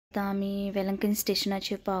आता आमी वेलंकनी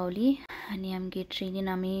स्टेशनाचेर पावली आनी आमगे ट्रेनीन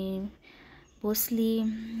आमी बसली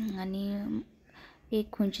आनी एक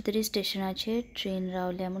खंयची तरी स्टेशनाचेर ट्रेन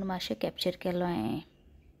रावल्या म्हणून मातशें कॅप्चर केलो हांवें.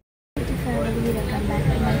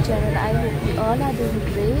 I hope you all are doing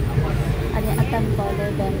great. आनी आतां आमी पावले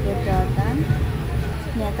बेंगलोर रावता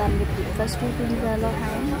आनी आतां आमगे ब्रेकफास्ट बीन जालो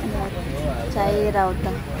हांवें आनी चाये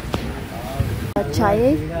रावता. चाये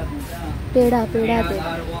पेडा ते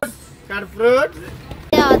कार फ्रूट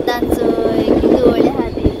आतांचो कितले व्हडले आहा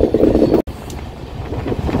ते.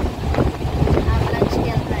 लंच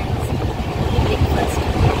केलो ब्रेकफास्ट.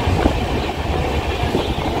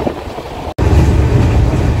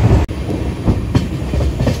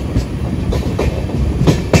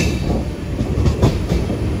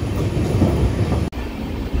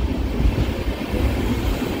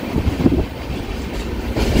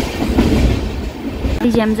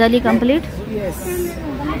 जॅम जाली कंप्लीट.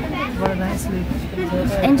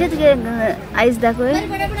 यांच्यात आईस दाखव.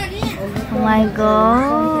 माय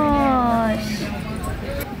गॉश,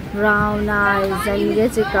 ब्राउन आईज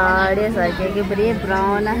जंगेचे काळे सारखे बरे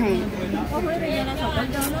ब्राउन आहे.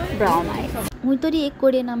 Brown eyes. हूंय तरी एक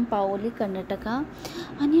कडेन आमी पावली कर्नाटका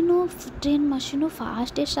आनी न्हू ट्रेन मातशी न्हू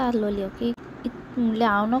फास्टेस्ट आहलोली. ओके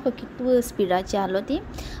म्हणल्यार हांव न्हू कितू स्पिडाची आहलो ती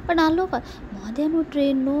पण आहलो मदें न्हू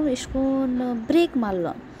ट्रेन न्हू अशें करून ब्रेक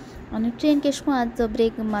मारलो आनी ट्रेन केश कोन आतां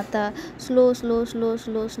ब्रेक मारता slow slow slow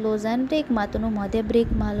slow slow जावन ब्रेक मारता न्हू. मदें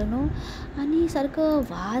ब्रेक मारलो न्हू आनी सारको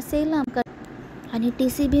वास येयलो आमकां आनी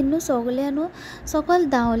टीसी बीन न्हू सगळे न्हू सकयल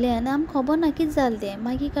धांवले आनी आमकां खबर ना कितें जालें तें.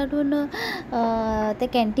 मागीर काडून ते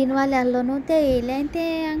कॅन्टीन वाले आहलो न्हू ते येयले आनी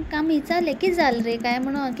ते आमी विचारलें कितें जालें रे काय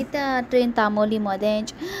म्हणून कित्याक ट्रेन थांबवली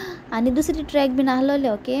मदेंच आनी दुसरी ट्रॅक बीन आहलोले.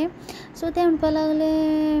 ओके सो ते म्हणपा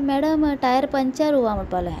लागले मॅडम टायर पंक्चर हुआ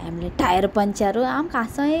म्हणपा लागले. हांवें म्हणलें टायर पंक्चर आमकां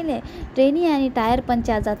हांसो येयलें ट्रेनी आनी टायर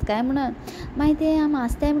पंक्चर जाता काय म्हणून. मागीर ते आमी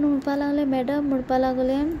हांसताय म्हणून म्हणपा लागले मॅडम म्हणपा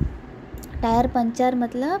लागले टायर पंक्चर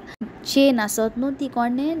मतलब चेन आसत न्हू ती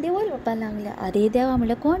कोणें देंवयली म्हणपा लागले. आरे देवा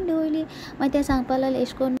म्हणलें कोण देंवयली. मागीर ते सांगपा लागले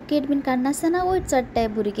अशें करून टिकेट बीन काडनासतना वयर चडटाय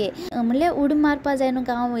भुरगे म्हणल्यार उडी मारपा जाय न्हू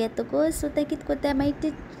गांव येतकच. सो ते कितें कोत्ताय मागीर ते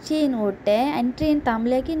चेन ओडटाय आनी ट्रेन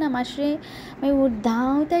थांबले की ना मातशें मागीर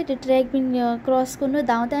धांवताय ते ट्रॅक बीन क्रॉस करून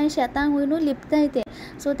धांवताय आनी शेतांक वयर न्हू लिपताय ते.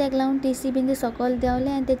 सो ताका लागून टीसी बीन ते सकयल देंवले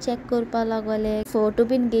आनी ते चॅक करपा लागले. फोटो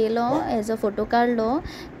बीन घेयलो हेजो फोटो काडलो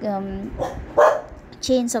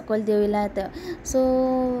चेन सकयल देंवयला तर. सो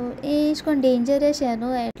एश कोन डेंजरस हे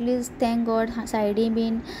न्हू एटलिस्ट थँक गॉड सायडीन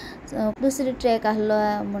बीन दुसरी ट्रॅक आहलो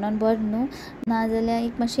म्हणून बरें न्हू नाजाल्यार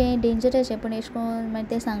एक मातशें डेंजरस हें. पण एशें कोन्न मागीर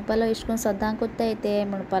ते सांगपा लागले एशें कोन्न सदां कोत्ताय ते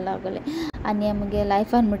म्हणपा लागले. आनी आमगे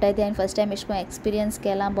लायफान म्हणटाय ते हांवें फर्स्ट टायम एशें कोन्न एक्सपिरियन्स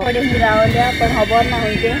केला. कडेन रावल्या पण खबर ना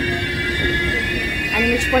खंय ते आनी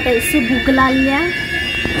अशें पडटा इतली भूक लागल्या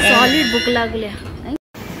सॉलीड भूक लागल्या.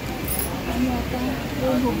 आनी आतां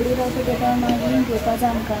ट्रेन हुबडी रावता तेका मागीर घेवपा जाय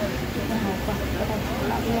आमकां खावपाक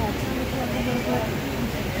लागल्या.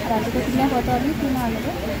 रातचे कितल्याक वता न्ही 3 जाले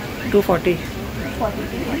 2:40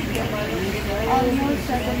 ऑलमोस्ट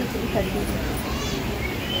 3:30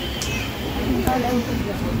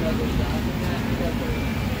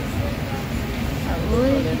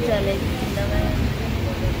 चले.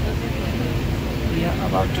 We are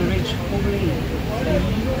about to reach Hubli.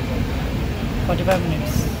 45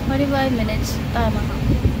 minutes. 45 minutes time आहा.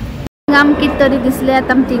 आम कित तरी दिसले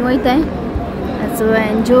आतां आमी थिंग वयताय. So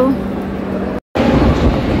enjoy.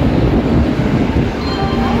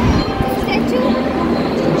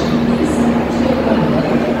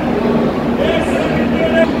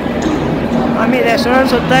 आमी रेस्टॉरंट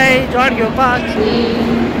सोदताय जेवण घेवपाक.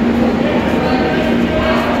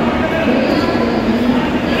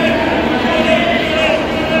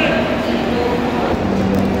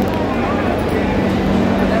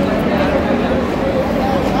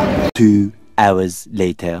 Two hours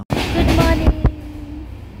later. Good morning.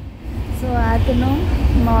 सो आतां न्हू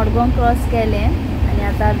मडगांव क्रॉस केलें आनी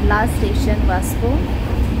आतां लास्ट स्टेशन वास्को.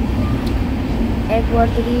 एक वर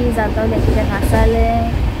तरी जातलें कित्याक आसालें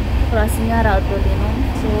क्रॉसिंगार रावतली न्हू.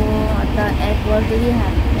 सो आतां एक वर तरी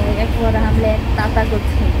एक वर आमले ताता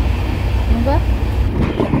करतली न्हू.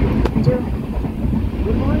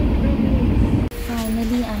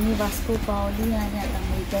 फायनली आमी वास्को पावली आनी आतां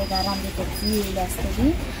वयताय घरा. आमगे टॅक्सी येयली आसतली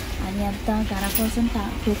आनी आतां घरा पासून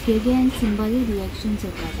टोकयोगे आनी सिंबागे रिएक्शन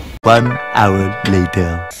चोवपा जाय. 1 hour later.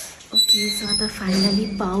 ओके सो आतां फायनली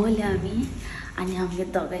पावले आमी आनी आमगे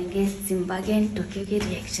दोगांयगे सिंबागे आनी टोकयोगे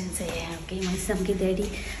रिएक्शन जाय. ओके मागीर सामकी डॅडी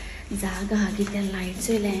जागा आहा कित्याक लायट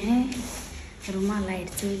चोयल्या रुमा लायट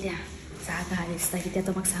चोयल्या जागा आहा दिसता कित्याक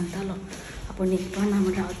तो म्हाका सांगतालो आपूण न्हिदपा ना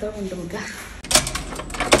म्हण रावता म्हण तुमकां.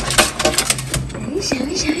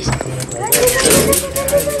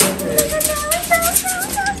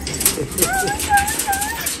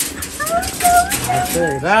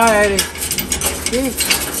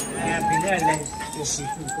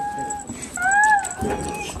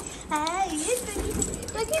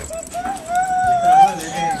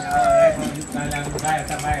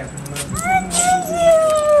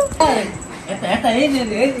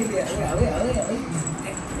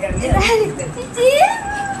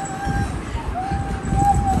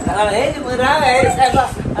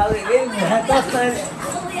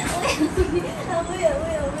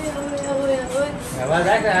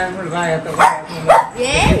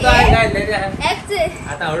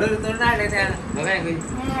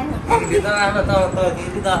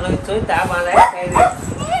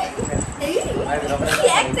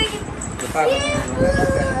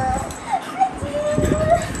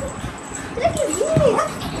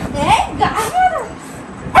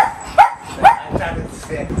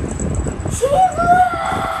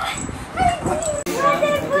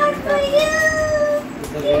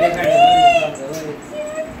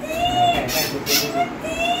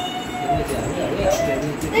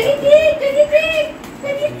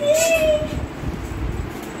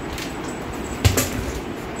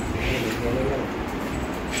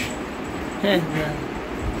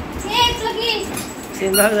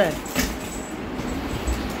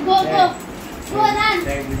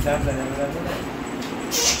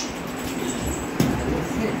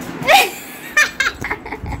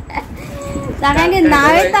 सगळ्यांनी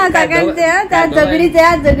नाव येतात सगळ्यांचे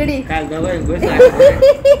त्या झगडी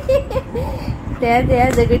त्या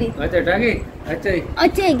झगडी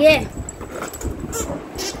अच्छे गे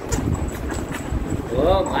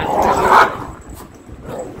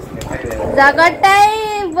झगडताय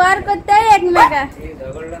वर करताय एकमेका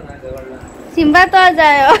शिंबा तो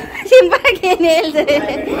जायो शिंबा घेऊन येईल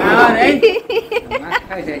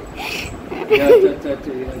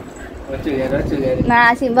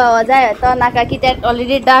ना शिंबा हो जाय तो नाका कित्याक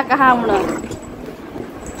ऑलरेडी डाक आहा म्हणून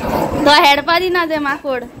तो हेडपा दिना ते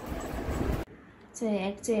माकोड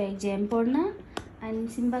एक जेम पडना आनी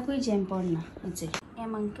शिंबाकूय जेम पडना हे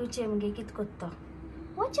मंकीचे मगे कित कोत्ता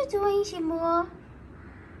What you doing, Shimbo?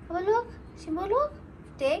 Oh look, Shimbo look.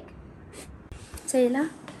 Take. चला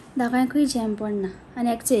दागांकूय जेम पडना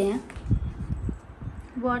आनी एकचे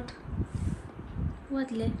What?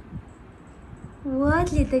 Whatले What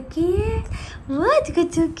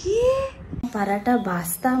गचुकी पराठा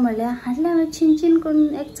भाजता म्हणल्यार हाडल्या चिन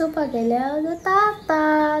करून एक चोपा गेल्या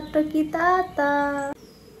ताता टकी ताता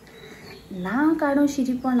नाव काडून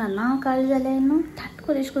शिरीपणा नाव काडलें जाल्यार न्हू थाट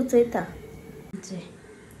करून एशें कोन्न चोयता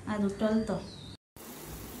आज उठल तो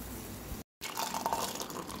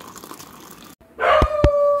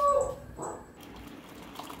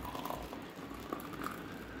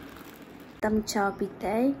चा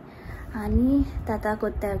पिताय आनी ताता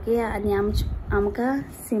कोत्ता ओके आनी आमकां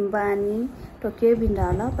सिंबा आनी टोकियो बीन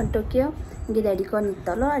रावलो पण टोकियो आमगे डॅडी कोण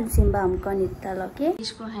न्हिदतलो आनी सिंबा आमकां न्हिदतालो ओके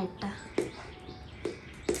इश्को हाडटा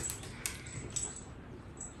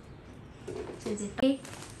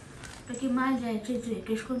टोकी माल जायचे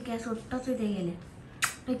किशकोन केस ओडटाच ते गेले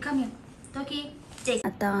टोकी टोकी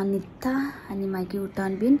आतां न्हिदता आनी मागीर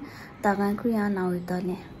उठोन बीन तागांकूय हांव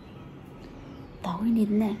न्हावयतलें तावूय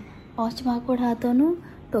न्हिदलें ऑच माकोड हा तो न्हू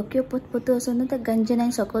टोकियो पोतू वचोन न्हू ते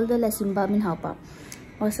गंजनाय सकयल दवरल्या सिंबा बीन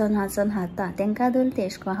खावपाक वचोन हाता तेंकां दवरलें तें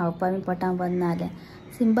एशें कोन्न खावपा बीन पोटां बंद ना जाल्यार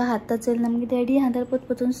सिंबा हात चलना आमगे डॅडी हातार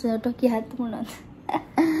पोतून टोकी हात म्हणून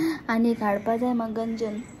आनी एक हाडपा जाय म्हाका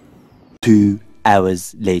गंजन 2 hours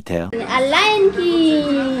later. Alain ki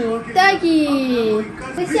Taki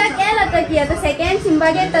Kusya kela Taki आता सेकंड सिंबा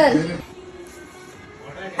घेतल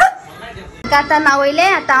आता नावयले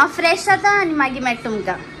आता फ्रेश जाता आनी मागीर मेळटा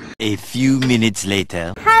तुमकां A few minutes later.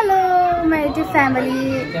 Hello my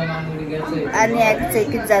family आनी एक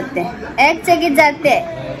चेकीत जाते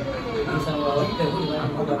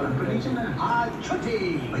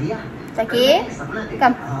Taki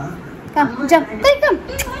come jump come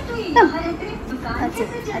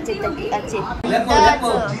अच्छे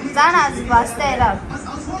जाण आज वाचता येयला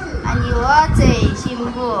आनी होच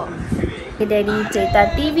शिंबू डॅडी चयता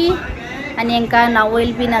टीव्ही आनी हांकां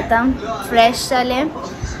नावयल बीन आतां फ्रेश जालें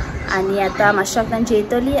आनी आतां मातशें वखदां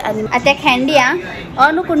जेयतली आनी आतां हँडी हो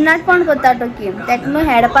न्हू कुन्नाटपण करता टोकी ताका न्हू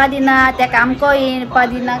हेडपा दिना ताका आमको येवपा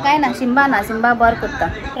दिना कांय ना सिंबा बरो करता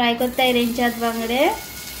ट्राय करता रेंचात बांगडे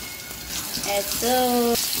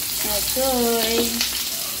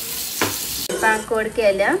कोड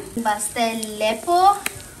केल्या भाजता लेपो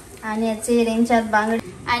आनी हेचे रेंचात बांगडे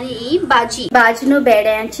आनी ही भाजी न्हू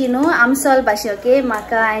बेड्यांची न्हू आमसोल भाजी ओके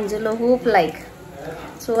म्हाका एंजेलो खूब लायक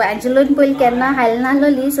सो एंजेलोन पयलीं केन्ना खायले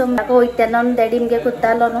नासलोली सो म्हाका वयताना डॅडी मगे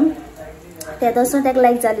कोत्तालो न्हू तेदोसून ताका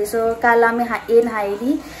लायक जाली सो काल आमी येन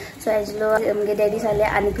हायली सो हेजलो आमगे डॅडी सांगले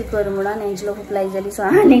आनीकूय कर म्हणून हेजलो खूब लायक जाली सो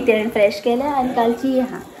आनीक तेणें फ्रेश केलें आनी कालची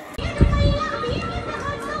आहा.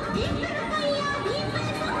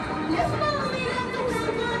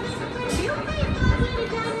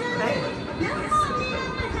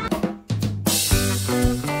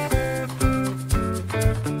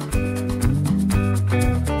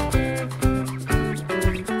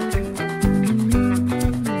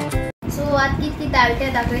 आत कितकी दाळटे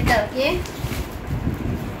दाखयता ओके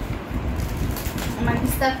म्हाका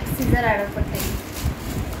दिसता सिजर हाडप पडटली.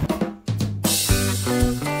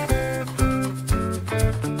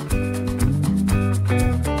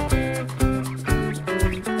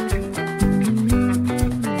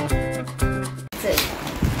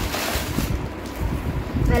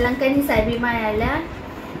 वेलंकनी सायबीमाय हाडल्या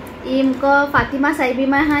ही मुको फातिमा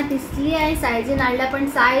सायबीमाय हा तिसली हांवें सायजीन हाडल्या पण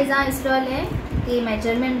सायज हांव इसरोले ती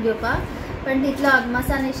मेजरमेंट घेवपाक पण तितलो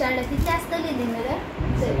अदमासान इशाडले तितली आसतली ती न्ही रे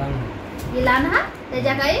ही ल्हान हा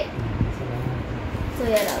तेज्या काय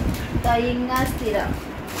चोया राव तो हिंगाच ती राव.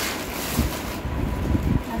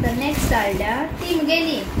 आतां नेक्स्ट हाडल्या ती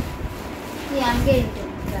गेली ती आमगे हितून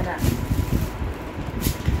घरा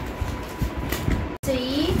सो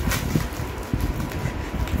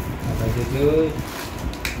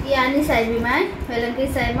ही आनी सायबीमाय Velankanni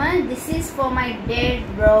सायबीमाय this is for my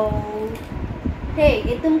dad bro. हे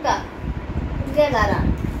ये तुमका तुमगे घरा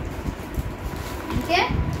ओके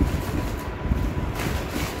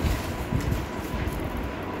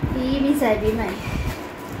ही मी सायबीमाय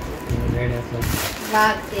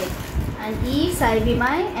वाग ते आनी ही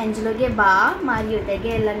सायबीमाय एंजलोगे बा मारियो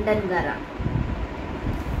तेगे लंडन घरा.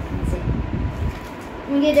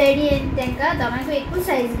 मुगे डॅडी तांकां दोगांयकूय एकूच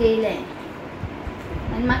सायज घेयले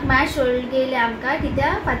आनी म्हाका मॅच शोल्ड घेयले आमकां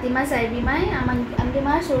कित्या फातिमा सायबीमाय आमगे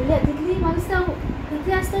मॅच शोल्ड तितली म्हाका दिसता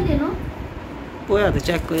तितली आसतली न्हू. पळय आतां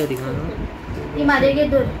चॅक करूया तिका. ही म्हारेगे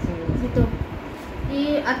दवर भितर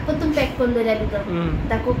ही आत्तां पॅक करून दवरया भितर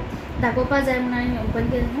दाखोवपा जाय म्हणून हांवें ओपन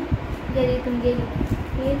केलें न्हू गेली तुम गेली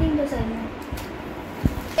हे थिंग तो सायबीमाय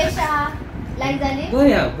कशा लायक जाली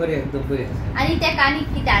बरें एकदम बरें. आनी त्या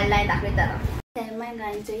कानीक कितें हाडलाय दाखयता सायबीमाय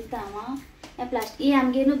गाणी चोयता हांव हे प्लास्टीक ही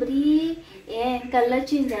आमगे न्हू बरी हे कलर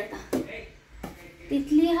चेंज जाता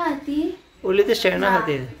तितली हा ती ओली ते स्टँडा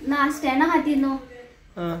खातीर ना स्टँडा खातीर न्हू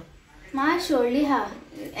मातशी शोडली हा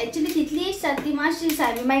एक्चुअली तितली ती मातशी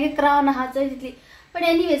सायबीमाय क्रावन आहा चोय तितली पण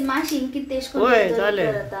एनीवेज मातशी कितें तेश करून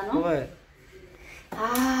जाता न्हू.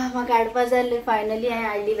 म्हाका हाडपा जाय फायनली हांवें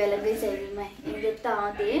हाडली वेलंकनी सायबीमाय हें दोत्ता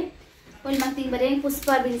हांव ते पयलीं म्हाका थिंग बरें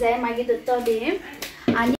पुसपा बीन जाय मागीर दोत्ता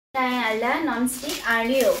तें आनी हांवें हाडल्या नॉनस्टीक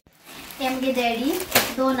आळ्यो ते आमगे डॅडी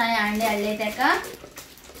दोन हांवें हाडले ताका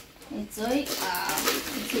चोय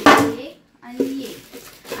आनी एक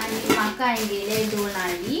आनी म्हाका हांवें गेले दोन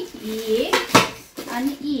हाडली ही एक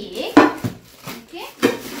आनी ही एक ओके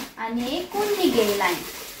आनी एक कुंडी घेयला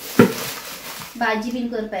हांवें भाजी बीन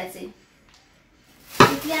करपाचें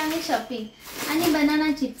तितली हांवें शॉपिंग आनी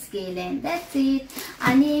बनाना चिप्स घेयले दॅट्स इट.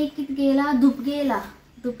 आनी एक कितें घेयला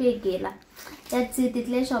धूप एक घेयला दॅट्स इट.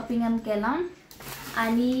 तितलें शॉपिंग आमी केलां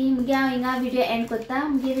आनी मुगे हांव हिंगा व्हिडिओ एंड करता.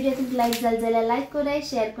 मुगे व्हिडिओ तुमकां लायक जाल जाल्यार लायक कराय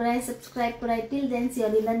शेअर कराय सबस्क्रायब कराय. Till then C you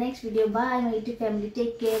in the next video. Bye my YouTube family.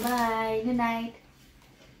 Take care. Bye. Good night.